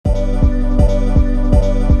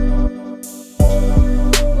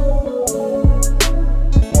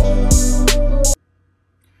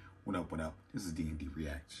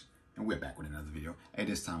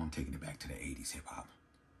this time I'm taking it back to the 80s hip hop.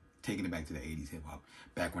 Taking it back to the 80s hip hop.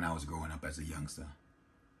 Back when I was growing up as a youngster.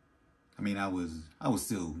 I mean, I was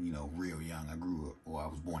still, you know, real young. I grew up, or I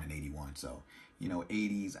was born in 81. So, you know,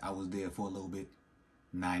 80s, I was there for a little bit.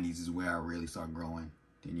 90s is where I really started growing.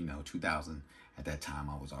 Then, you know, 2000, at that time,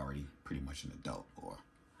 I was already pretty much an adult, or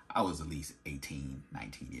I was at least 18,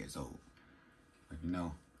 19 years old. But, you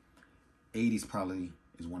know, 80s probably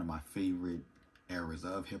is one of my favorite eras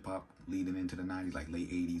of hip hop, leading into the 90s, like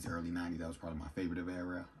late 80s, early 90s. That was probably my favorite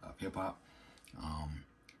era of hip hop.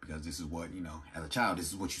 Because this is what, you know, as a child, this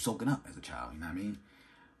is what you're soaking up as a child, you know what I mean?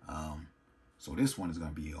 So this one is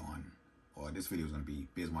going to be on, or this video is going to be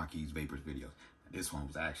Biz Markie's Vapors videos. This one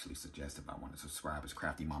was actually suggested by one of the subscribers,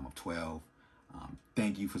 Crafty Mom of 12.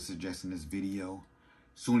 Thank you for suggesting this video.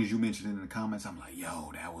 As soon as you mentioned it in the comments, I'm like,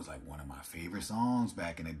 yo, that was like one of my favorite songs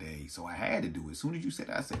back in the day. So I had to do it. As soon as you said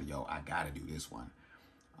that, I said, yo, I got to do this one.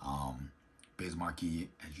 Biz Markie,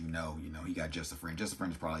 as you know, he got Just a Friend. Just a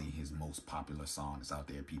Friend is probably his most popular song that's out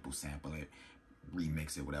there. People sample it,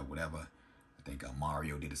 remix it, whatever. I think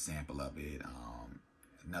Mario did a sample of it.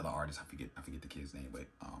 Another artist, I forget the kid's name, but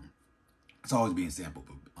it's always being sampled.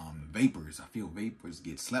 But Vapors, I feel Vapors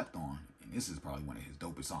get slept on, and this is probably one of his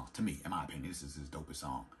dopest songs. To me, in my opinion, this is his dopest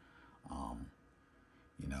song.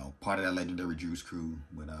 You know, part of that legendary Juice Crew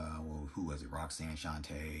with well, who was it? Roxanne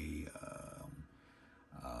Shante,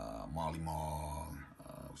 Marley Marl,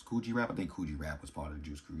 was Coogee Rap? I think Coogee Rap was part of the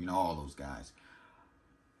Juice Crew. You know, all those guys.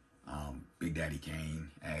 Big Daddy Kane,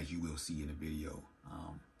 as you will see in the video.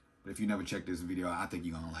 But if you never checked this video, I think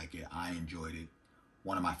you're gonna like it. I enjoyed it.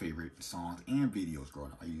 One of my favorite songs and videos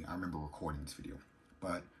growing up. I remember recording this video,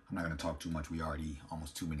 but I'm not gonna talk too much. We already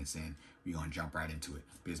almost 2 minutes in. We're gonna jump right into it.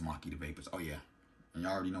 Biz Markie, the Vapors. Oh yeah. And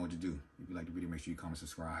y'all already know what to do. If you like the video, make sure you comment,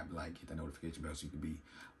 subscribe, like, hit that notification bell so you can be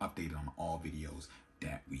updated on all videos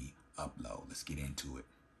that we upload. Let's get into it.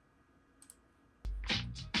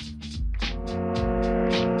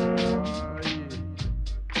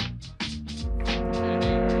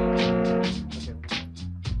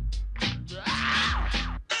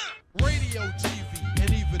 Radio, TV,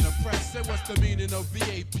 and even the press say what's the meaning of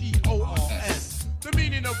VAPORS? The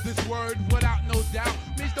meaning of this word, without no doubt,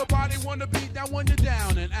 means nobody wanna be down when you're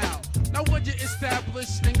down and out. Now when you're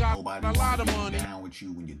established and got Nobody a lot of money, down with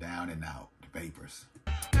you when you're down and out. The Vapors.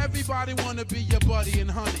 everybody wanna be your buddy and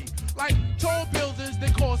honey. Like tall buildings, they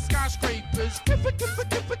call skyscrapers.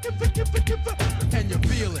 And you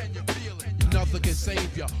feel it. Nothing can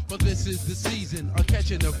save ya, but this is the season of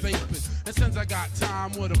catching the vapors. And since I got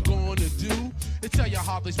time, what I'm gonna do is tell you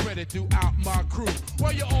how they spread it throughout my crew.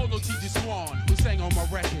 Well, you all know TJ Swan, who sang on my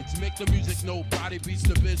records. Make the music, nobody beats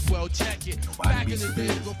the biz. Well, check it. Back in the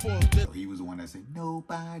days before this. So he was the one that said,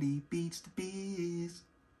 nobody beats the biz.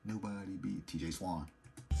 Nobody beats TJ Swan.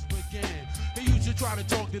 Again. He used to try to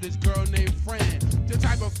talk to this girl named Fran, the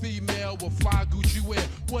type of female with fly Gucci wear,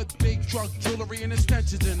 with big truck jewelry and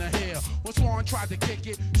extensions in her hair. When Swan tried to kick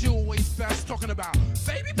it, she always fast, talking about,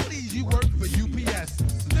 baby, please, you work for UPS.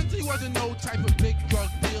 Since he wasn't no type of big drug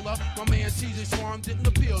dealer, my man TJ Swan didn't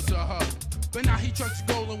appeal to her. But now he trucks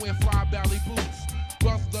gold and wear fly belly boots,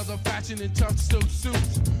 rough leather fashion and tough silk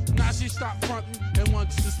suits. Now she stopped fronting and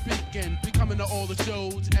wants to speak and be coming to all the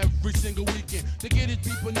shows every single weekend. To get his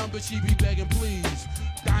people number, she be begging please,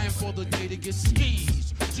 dying for the day to get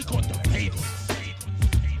skis. She caught the Vapors.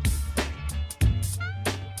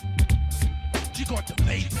 She caught the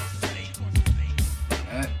Vapors.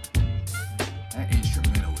 That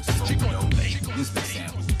instrumental is so dope. This been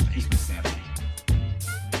sampled. This been sampled.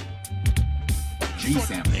 He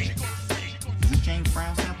sampled. Is this James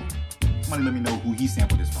Brown sample? Somebody let me know who he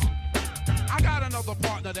sampled this from. I got another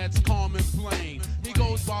partner that's calm and plain. He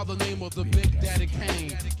goes by the name of the Big Daddy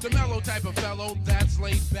Kane. The mellow type of fellow that's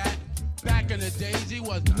laid back. Back in the days, he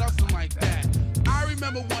was nothing like that. I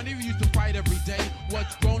remember when he used to fight every day. What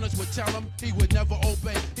grown-ups would tell him, he would never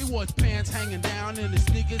obey. He wore his pants hanging down and his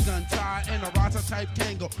sneakers untied, and a Rasta-type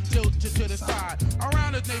Kango tilted to the side.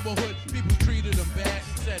 Around his neighborhood, people treated him bad.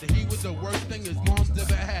 He said he was the worst thing his mom's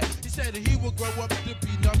ever had. He said he would grow up to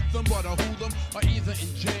be nothing but a hoodlum, or either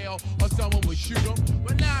in jail or someone would shoot him.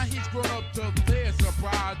 But now he's grown up to their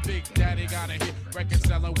surprise. Big Daddy got a hit record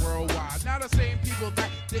selling worldwide. Now the same people that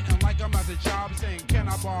didn't like him as a child saying, can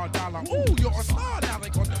I borrow a dollar? Ooh, you're a star now. They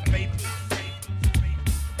call the Vapors.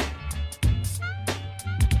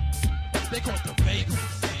 They call the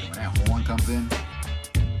Vapors. When that horn comes in,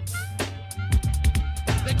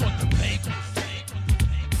 they call the Vapors.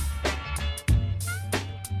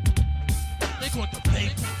 They call the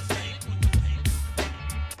Vapors.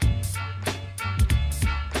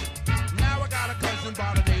 Now I got a cousin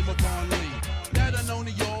by the name of Von Lee, better known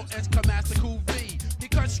to y'all as Master Cool V. He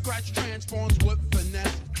scratch transforms with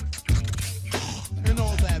finesse and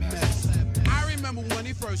all that mess. I remember when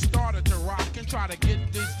he first started to rock and try to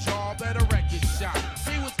get this job at a record shop.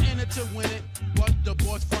 He was in it to win it, but the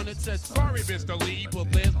boss fronted said, sorry, Mr. Lee, but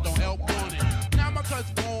Liz don't help on it. Now my cuz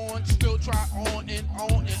born, still try on and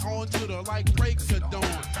on and on to the like break of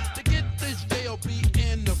dawn. To get this J.O.B.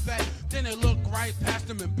 in effect, then they look right past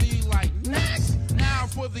him and be like, next! Now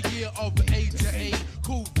for the year of 8 to 8,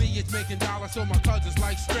 Cool V is making dollars, so my cousin's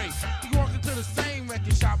like straight. He walked into the same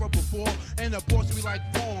record shop up before, and the boss be like,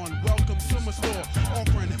 Vaughn, welcome to my store.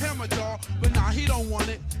 Offering him a doll, but nah, he don't want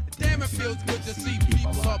it. Damn, it feels good to see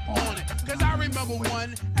people up on it. Cause I remember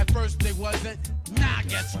one, at first they wasn't. Nah,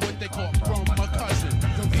 guess what they caught from my cousin?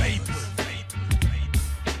 The vapor.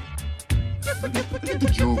 Look at the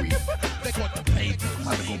jewelry. They caught the vapor. I'm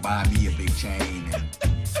about to go buy me a big chain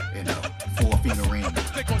and a 4-finger ring.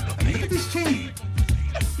 They caught the Look at this chain.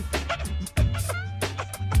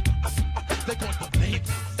 They caught the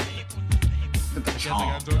vapor. Look at the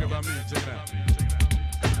charm. Talk about me. Check it out.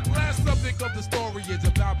 Last subject of the story is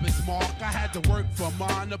about Biz Markie. I had to work for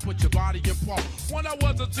mine to put your body in park. When I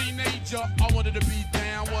was a teenager, I wanted to be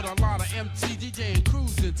down with a lot of MT, DJ, and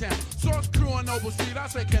crews in town. Source crew on Noble Street, I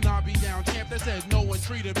said, can I be down? Champ, they said no one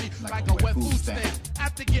treated me like a wet food stamp.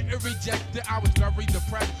 After getting rejected, I was very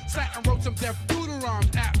depressed. Sat and wrote some deaf doodle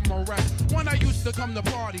rhymes at my rest. When I used to come to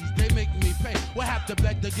parties, they make me pay. Would have to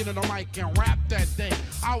beg to get on the mic and rap that day.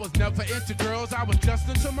 I was never into girls, I was just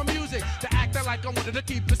into my music. To act like I wanted to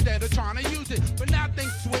keep instead of trying to use it. But now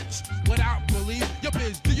things switch without belief. Yo,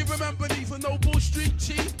 Biz, do you remember these on Noble Street,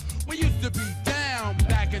 Chief? We used to be down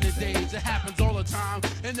back in the days. It happens all the time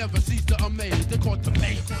and never cease to amaze. They caught the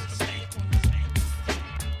vapors.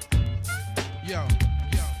 Yo,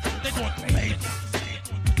 they caught the vapors.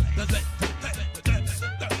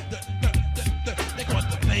 They caught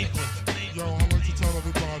the vapors. Yo, I like to tell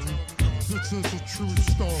everybody, this is a true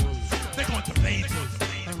story. They caught the vapors.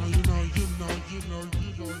 And you know.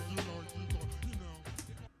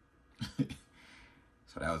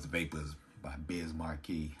 So that was Vapors by Biz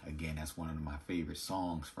Markie. Again, that's one of my favorite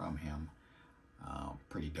songs from him.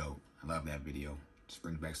 Pretty dope. I love that video. Just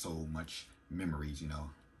brings back so much memories, you know,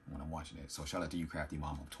 when I'm watching it. So shout out to you, crafty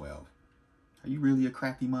mom of 12. Are you really a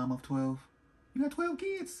crafty mom of 12? You got 12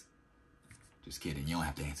 kids? Just kidding. You don't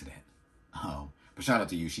have to answer that. But shout out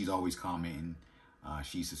to you. She's always commenting.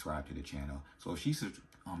 She's subscribed to the channel. So if she's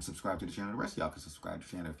subscribed to the channel, the rest of y'all can subscribe to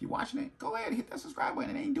the channel. If you're watching it, go ahead and hit that subscribe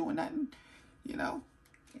button. It ain't doing nothing. You know,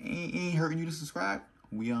 it ain't hurting you to subscribe.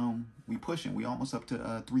 We pushing. We almost up to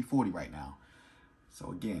 340 right now.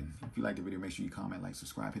 So again, if you like the video, make sure you comment, like,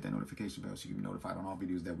 subscribe, hit that notification bell so you can be notified on all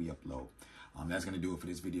videos that we upload. That's gonna do it for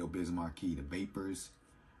this video. Biz Markie, the Vapors.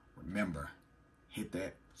 Remember, hit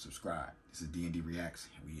that subscribe. This is D&D Reacts,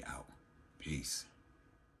 and we out. Peace.